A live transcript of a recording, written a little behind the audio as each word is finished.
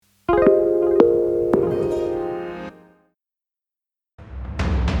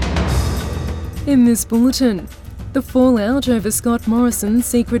In this bulletin, the fallout over Scott Morrison's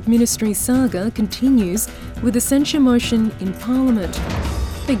secret ministry saga continues with a censure motion in Parliament.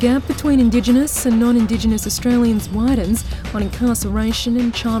 The gap between Indigenous and non-Indigenous Australians widens on incarceration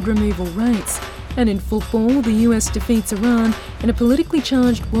and child removal rates. And in football, the US defeats Iran in a politically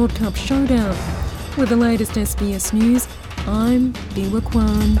charged World Cup showdown. With the latest SBS News, I'm Biwa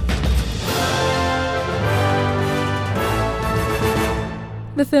Kwan.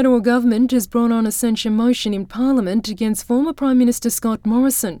 The federal government has brought on a censure motion in Parliament against former Prime Minister Scott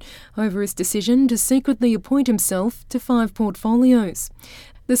Morrison over his decision to secretly appoint himself to 5 portfolios.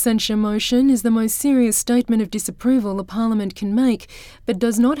 The censure motion is the most serious statement of disapproval a Parliament can make, but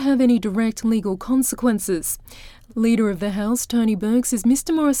does not have any direct legal consequences. Leader of the House, Tony Burke, says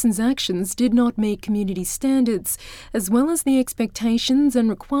Mr Morrison's actions did not meet community standards, as well as the expectations and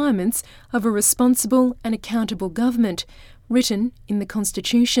requirements of a responsible and accountable government, written in the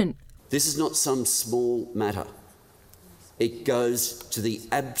Constitution. This is not some small matter. It goes to the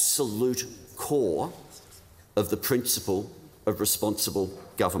absolute core of the principle of responsible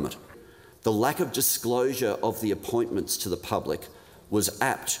government. The lack of disclosure of the appointments to the public was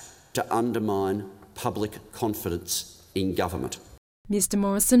apt to undermine public confidence in government. Mr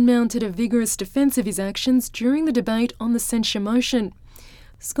Morrison mounted a vigorous defence of his actions during the debate on the censure motion.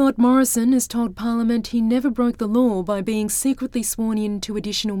 Scott Morrison has told Parliament he never broke the law by being secretly sworn in to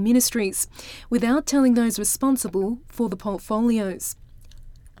additional ministries, without telling those responsible for the portfolios.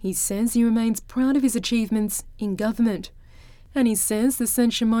 He says he remains proud of his achievements in government. And he says the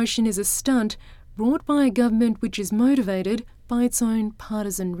censure motion is a stunt brought by a government which is motivated by its own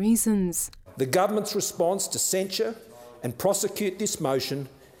partisan reasons. The government's response to censure and prosecute this motion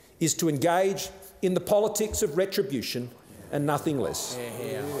is to engage in the politics of retribution and nothing less.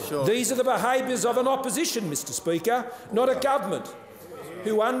 Sure. These are the behaviours of an opposition, Mr Speaker, not a government,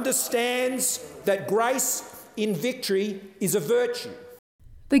 who understands that grace in victory is a virtue.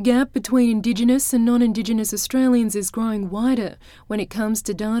 The gap between Indigenous and non-Indigenous Australians is growing wider when it comes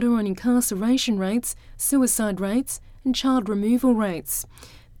to data on incarceration rates, suicide rates and child removal rates.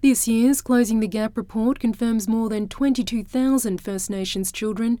 This year's Closing the Gap report confirms more than 22,000 First Nations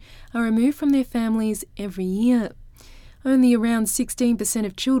children are removed from their families every year. Only around 16%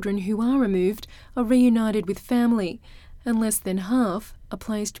 of children who are removed are reunited with family, and less than half are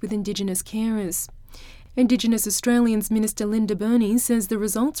placed with Indigenous carers. Indigenous Australians Minister Linda Burney says the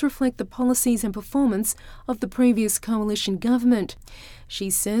results reflect the policies and performance of the previous coalition government. She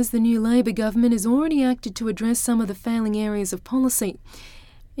says the new Labor government has already acted to address some of the failing areas of policy,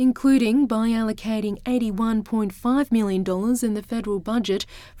 including by allocating $81.5 million in the federal budget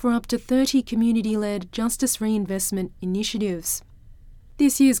for up to 30 community-led justice reinvestment initiatives.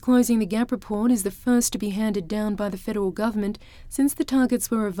 This year's Closing the Gap report is the first to be handed down by the federal government since the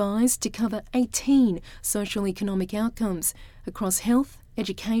targets were revised to cover 18 social-economic outcomes across health,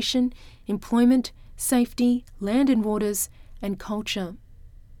 education, employment, safety, land and waters, and culture.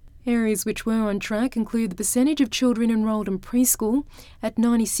 Areas which were on track include the percentage of children enrolled in preschool at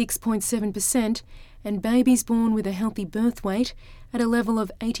 96.7% and babies born with a healthy birth weight at a level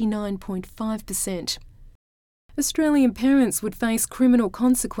of 89.5%. Australian parents would face criminal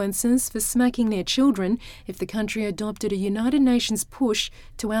consequences for smacking their children if the country adopted a United Nations push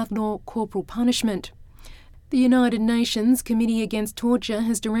to outlaw corporal punishment. The United Nations Committee Against Torture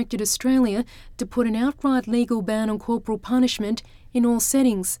has directed Australia to put an outright legal ban on corporal punishment in all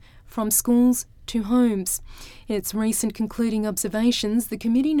settings, from schools to homes. In its recent concluding observations, the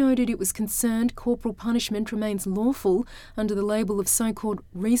committee noted it was concerned corporal punishment remains lawful under the label of so-called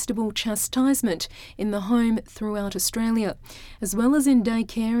reasonable chastisement in the home throughout Australia, as well as in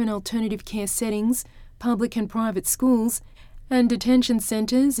daycare and alternative care settings, public and private schools, and detention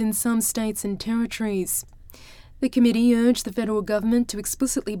centres in some states and territories. The committee urged the federal government to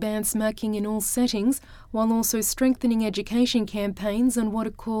explicitly ban smacking in all settings, while also strengthening education campaigns on what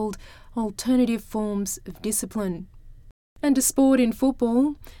are called alternative forms of discipline. And to sport in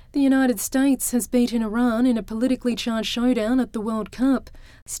football, the United States has beaten Iran in a politically charged showdown at the World Cup.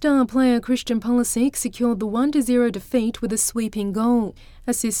 Star player Christian Pulisic secured the 1-0 defeat with a sweeping goal,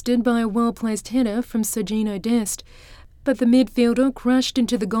 assisted by a well-placed header from Sergiño Dest. But the midfielder crashed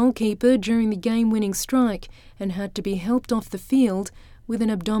into the goalkeeper during the game-winning strike and had to be helped off the field with an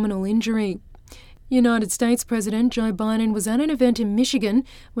abdominal injury. United States President Joe Biden was at an event in Michigan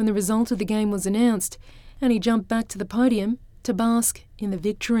when the result of the game was announced, and he jumped back to the podium to bask in the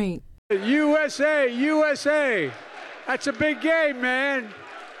victory. USA, USA! That's a big game, man!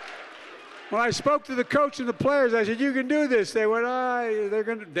 When I spoke to the coach and the players, I said, you can do this. They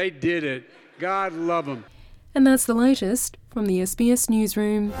went, they did it. God love them. And that's the latest from the SBS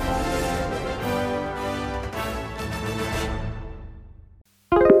Newsroom.